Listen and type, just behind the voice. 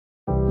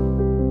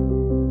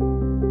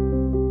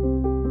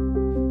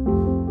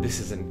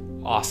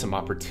awesome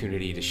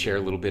opportunity to share a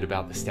little bit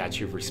about the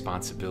Statue of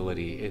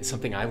Responsibility. It's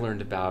something I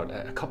learned about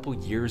a couple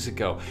years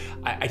ago.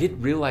 I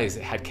didn't realize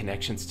it had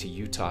connections to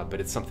Utah, but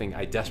it's something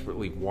I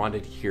desperately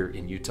wanted here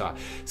in Utah,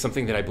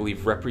 something that I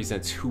believe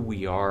represents who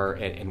we are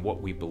and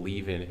what we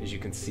believe in. As you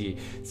can see,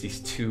 it's these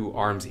two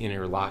arms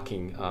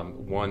interlocking,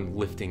 one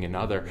lifting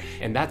another,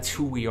 and that's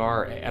who we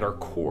are at our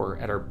core,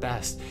 at our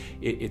best.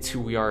 It's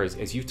who we are as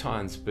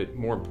Utahns, but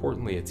more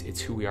importantly,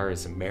 it's who we are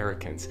as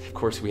Americans. Of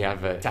course, we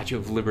have a Statue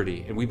of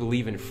Liberty, and we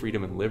believe in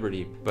freedom and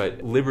liberty,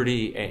 but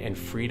liberty and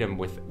freedom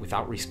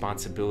without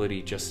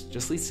responsibility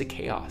just leads to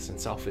chaos and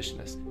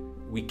selfishness.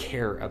 We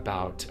care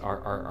about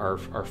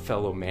our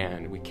fellow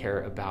man. We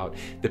care about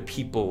the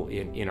people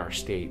in our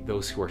state,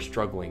 those who are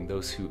struggling,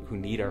 those who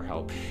need our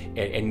help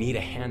and need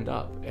a hand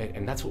up.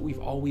 And that's what we've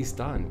always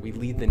done. We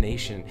lead the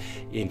nation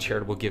in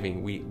charitable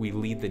giving. We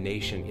lead the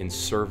nation in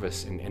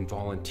service and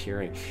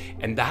volunteering.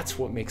 And that's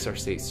what makes our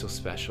state so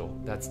special.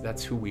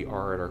 That's who we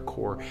are at our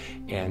core.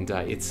 And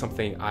it's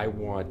something I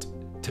want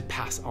to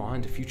pass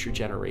on to future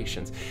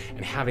generations.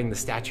 And having the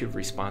Statue of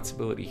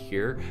Responsibility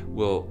here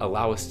will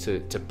allow us to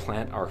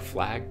plant our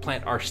flag,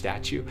 plant our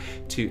statue,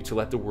 to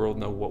let the world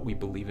know what we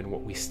believe in,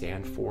 what we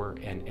stand for,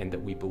 and that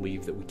we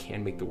believe that we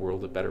can make the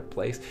world a better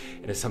place,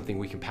 and it's something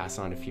we can pass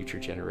on to future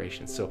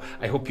generations. So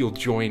I hope you'll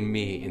join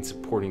me in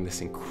supporting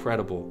this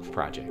incredible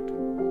project.